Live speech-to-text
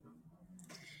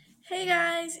Hey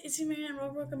guys, it's me and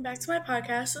welcome back to my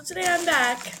podcast. So today I'm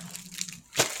back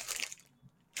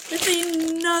with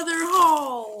another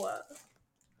haul.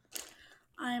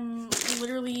 I'm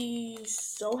literally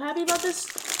so happy about this.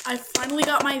 I finally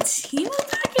got my temu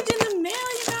package in the mail,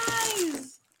 you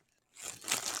guys.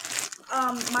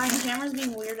 My camera's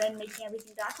being weird and making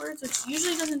everything backwards, which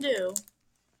usually doesn't do.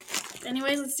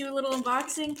 Anyways, let's do a little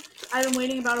unboxing. I've been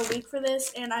waiting about a week for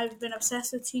this, and I've been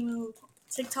obsessed with Temu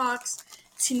TikToks,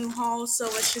 Temu hauls, so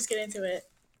let's just get into it.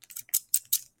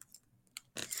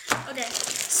 Okay,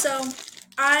 so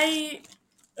I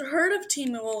heard of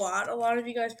Temu a lot. A lot of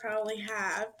you guys probably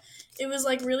have. It was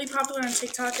like really popular on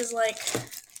TikTok as like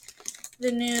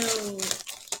the new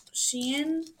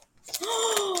Shein.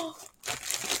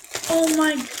 Oh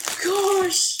my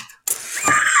gosh!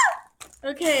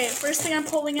 Okay, first thing I'm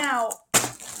pulling out.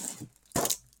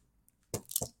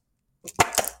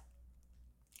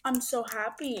 I'm so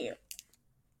happy.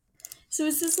 So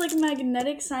it's this like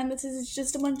magnetic sign that says it's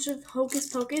just a bunch of hocus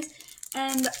pocus.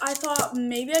 And I thought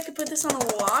maybe I could put this on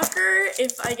a locker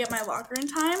if I get my locker in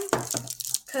time.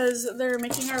 Because they're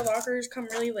making our lockers come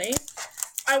really late.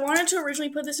 I wanted to originally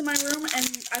put this in my room and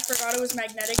I forgot it was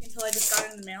magnetic until I just got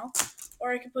it in the mail.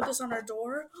 Or I could put this on our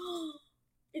door.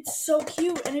 It's so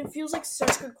cute and it feels like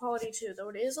such good quality too. Though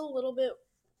it is a little bit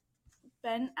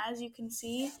bent as you can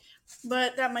see.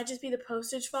 But that might just be the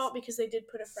postage fault because they did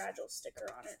put a fragile sticker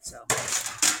on it. So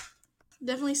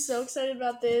definitely so excited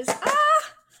about this.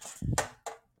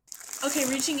 Okay,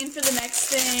 reaching in for the next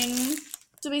thing.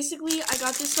 So basically, I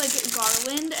got this like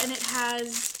garland, and it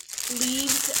has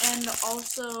leaves and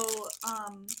also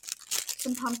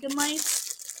some pumpkin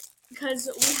lights because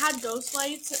we had ghost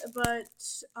lights, but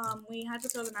we had to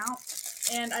throw them out,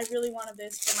 and I really wanted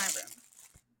this for my room.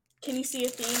 Can you see a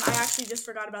theme? I actually just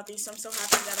forgot about these, so I'm so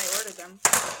happy that I ordered them.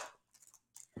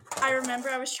 I remember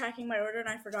I was tracking my order and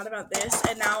I forgot about this,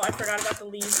 and now I forgot about the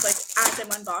leaves like as I'm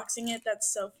unboxing it.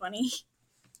 That's so funny.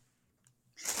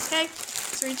 Okay,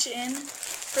 let's reach in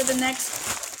for the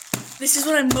next. This is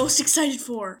what I'm most excited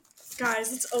for.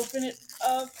 Guys, let's open it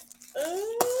up.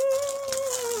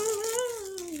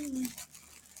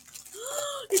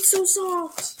 It's so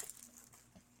soft.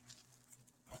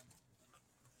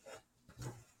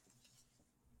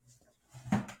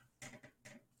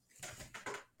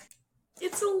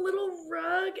 It's a little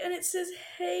rug and it says,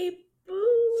 "Hey,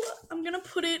 boo." I'm gonna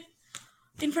put it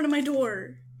in front of my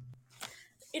door.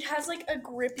 It has like a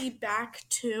grippy back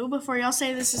too. Before y'all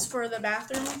say this is for the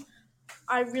bathroom,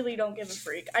 I really don't give a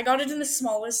freak. I got it in the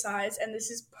smallest size, and this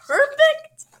is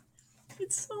perfect.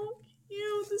 It's so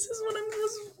cute. This is what I'm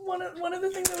one of the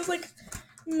things I was like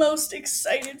most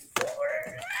excited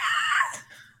for.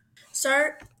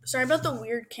 Sorry about the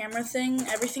weird camera thing.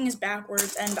 Everything is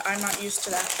backwards, and I'm not used to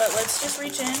that. But let's just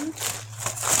reach in.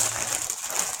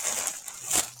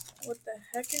 What the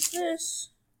heck is this?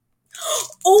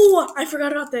 Oh, I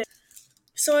forgot about this.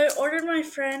 So I ordered my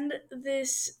friend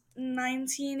this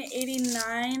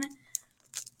 1989.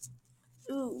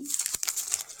 Ooh,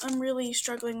 I'm really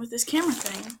struggling with this camera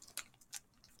thing.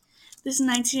 This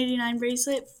 1989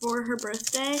 bracelet for her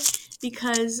birthday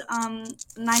because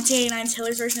 1989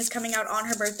 Taylor's version is coming out on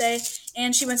her birthday,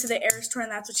 and she went to the Eras tour,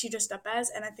 and that's what she dressed up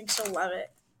as, and I think she'll love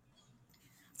it.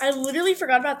 I literally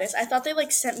forgot about this. I thought they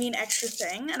like sent me an extra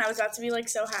thing, and I was about to be like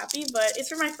so happy, but it's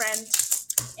for my friend,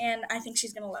 and I think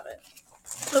she's gonna love it.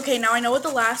 Okay, now I know what the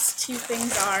last two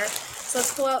things are, so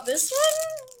let's pull out this one.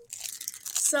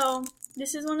 So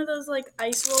this is one of those like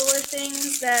ice roller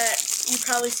things that you've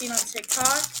probably seen on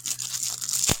TikTok.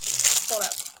 Hold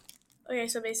up. Okay,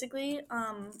 so basically,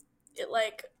 it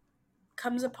like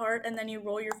comes apart and then you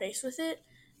roll your face with it,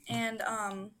 and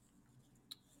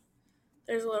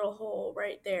there's a little hole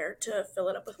right there to fill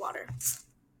it up with water.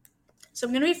 So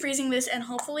I'm gonna be freezing this, and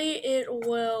hopefully it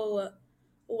will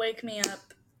wake me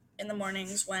up in the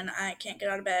mornings when I can't get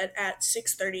out of bed at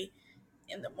 6:30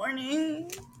 in the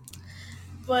morning.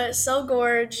 But so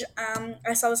gorge.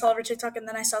 I saw this all over TikTok, and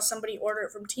then I saw somebody order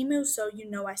it from Temu, so you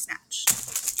know I snatched.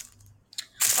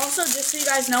 Also, just so you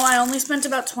guys know, I only spent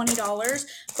about $20,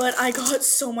 but I got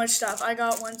so much stuff. I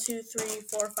got 1, 2, 3,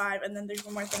 4, 5, and then there's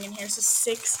one more thing in here, so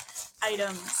 6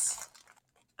 items.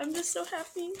 I'm just so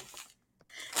happy.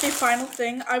 Okay, final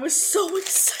thing. I was so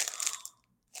excited.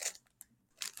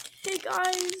 Hey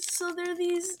guys, so there are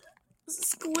these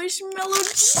squishmallow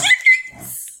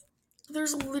chips.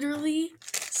 There's literally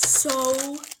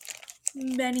so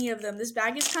many of them. This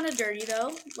bag is kind of dirty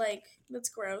though. Like, that's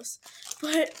gross.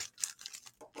 But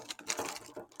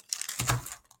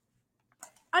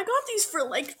I got these for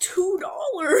like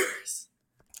 $2.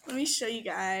 Let me show you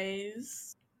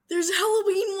guys. There's a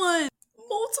Halloween one.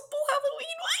 Multiple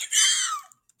Halloween ones.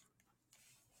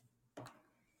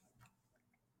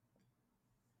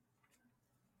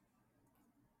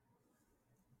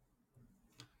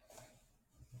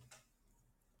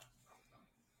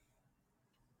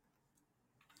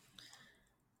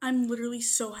 I'm literally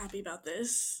so happy about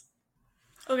this.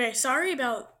 Okay, sorry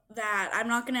about that. I'm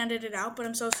not gonna edit it out, but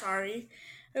I'm so sorry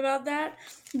about that.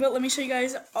 But let me show you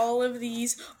guys all of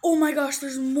these. Oh my gosh,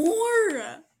 there's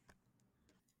more!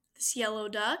 This yellow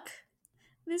duck.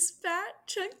 This fat,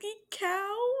 chunky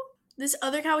cow. This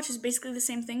other cow, which is basically the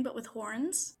same thing but with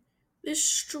horns. This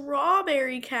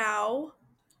strawberry cow.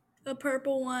 A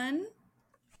purple one.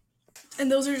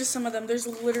 And those are just some of them. There's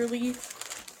literally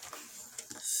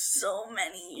so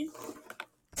many.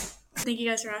 Thank you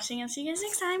guys for watching. I'll see you guys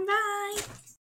next time. Bye!